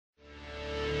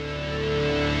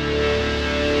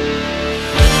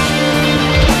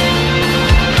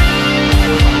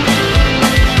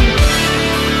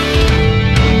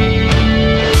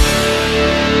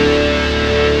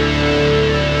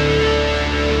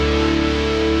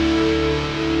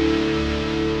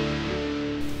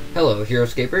Hello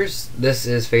Heroscapers, this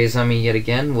is Phazami yet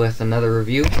again with another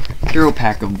review. Hero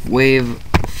Pack of Wave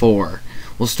 4.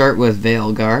 We'll start with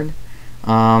Veilguard.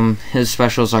 His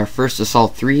specials are First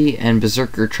Assault 3 and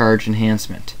Berserker Charge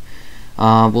Enhancement.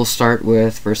 We'll start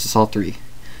with First Assault 3.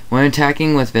 When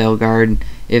attacking with Veilguard,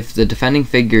 if the defending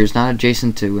figure is not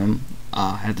adjacent to him,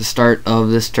 at the start of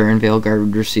this turn,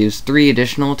 Veilguard receives 3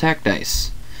 additional attack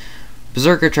dice.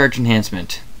 Berserker Charge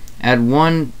Enhancement. Add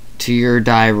 1 to your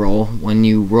die roll when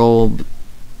you roll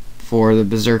for the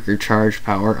Berserker Charge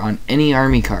power on any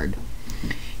army card.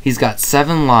 He's got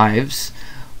 7 lives,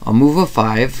 a move of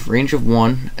 5, range of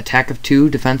 1, attack of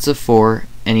 2, defense of 4,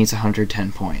 and he's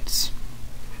 110 points.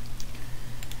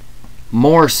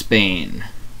 Morsebane.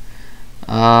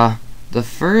 The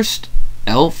first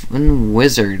elfin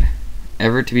wizard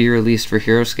ever to be released for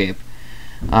Heroscape.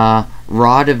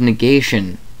 Rod of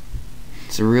Negation.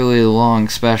 It's a really long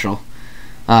special.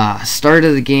 Start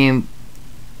the game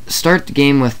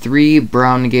with 3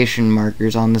 brown negation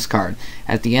markers on this card.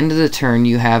 At the end of the turn,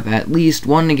 you have at least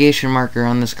 1 negation marker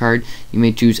on this card. You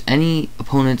may choose any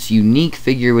opponent's unique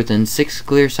figure within 6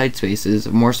 clear sight spaces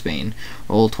of Morsebane.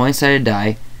 Roll a 20-sided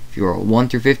die. If you roll 1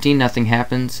 through 15, nothing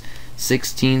happens.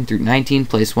 16 through 19,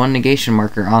 place 1 negation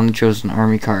marker on the chosen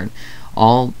army card.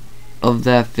 All of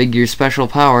that figure's special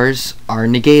powers are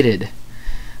negated.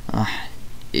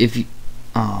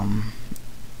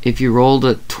 If you rolled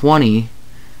a 20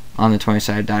 on the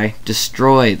 20-sided die,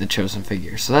 destroy the chosen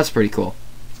figure. So that's pretty cool.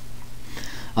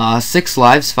 6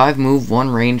 lives, 5 move,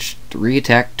 1 range, 3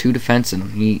 attack, 2 defense,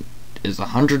 and he is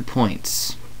 100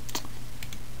 points.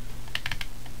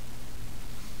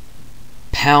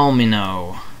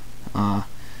 Palmino,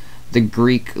 the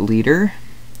Greek leader.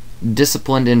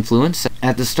 Disciplined Influence.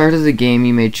 At the start of the game,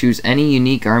 you may choose any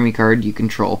unique army card you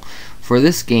control. For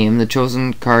this game, the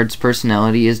chosen card's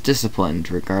personality is disciplined,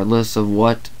 regardless of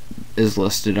what is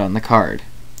listed on the card.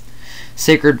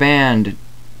 Sacred Band,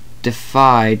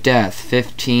 Defy Death,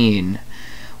 15.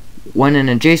 When an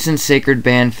adjacent Sacred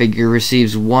Band figure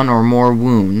receives 1 or more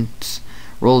wounds,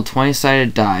 roll a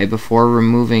 20-sided die before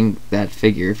removing that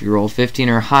figure. If you roll 15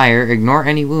 or higher, ignore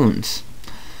any wounds.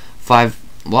 5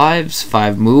 lives,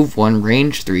 5 move, 1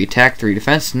 range, 3 attack, 3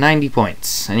 defense, 90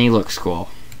 points. And he looks cool.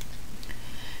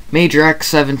 Major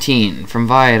X-17 from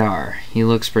Viadar. He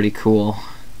looks pretty cool.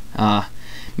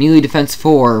 Melee defense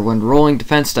 4. When rolling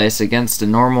defense dice against a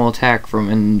normal attack from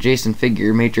an adjacent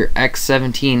figure, Major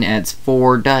X-17 adds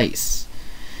 4 dice.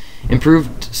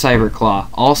 Improved Cyberclaw.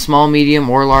 All small, medium,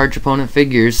 or large opponent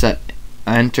figures that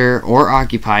enter or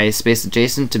occupy a space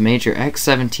adjacent to Major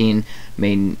X-17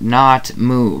 may not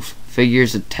move.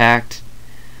 Figures attacked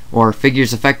or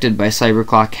figures affected by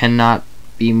Cyberclaw cannot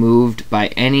be moved by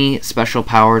any special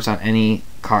powers on any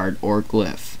card or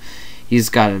glyph. He's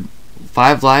got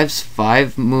 5 lives,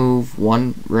 5 move,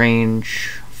 1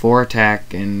 range, 4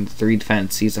 attack, and 3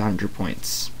 defense. He's 100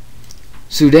 points.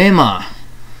 Sudema,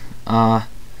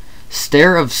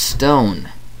 Stare of Stone.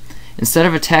 Instead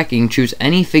of attacking, choose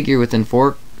any figure within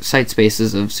 4 sight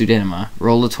spaces of Sudema.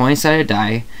 Roll a 20-sided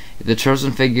die. If the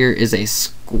chosen figure is a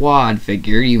squad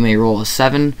figure, you may roll a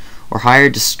 7 or higher,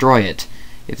 destroy it.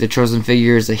 If the chosen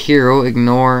figure is a hero,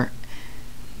 ignore...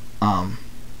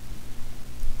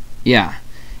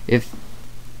 If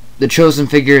the chosen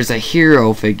figure is a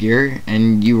hero figure,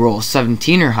 and you roll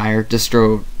 17 or higher,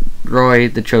 destroy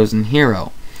the chosen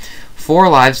hero. 4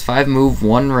 lives, 5 move,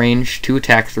 1 range, 2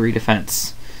 attack, 3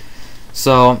 defense.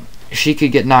 So, she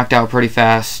could get knocked out pretty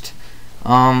fast.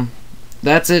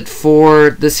 That's it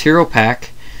for this hero pack.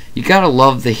 You gotta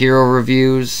love the hero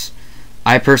reviews.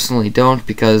 I personally don't,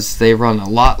 because they run a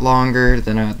lot longer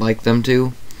than I'd like them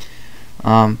to.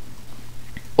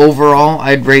 Overall,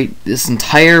 I'd rate this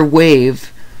entire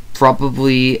wave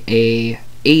probably a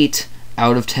 8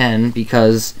 out of 10,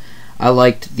 because I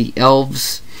liked the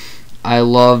elves, I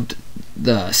loved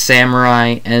the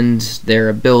samurai and their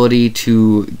ability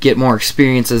to get more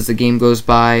experience as the game goes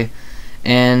by,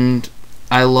 and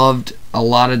I loved a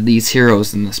lot of these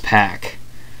heroes in this pack.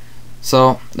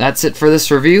 So, that's it for this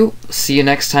review. See you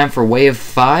next time for Wave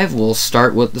 5. We'll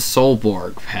start with the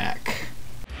Soulborg pack.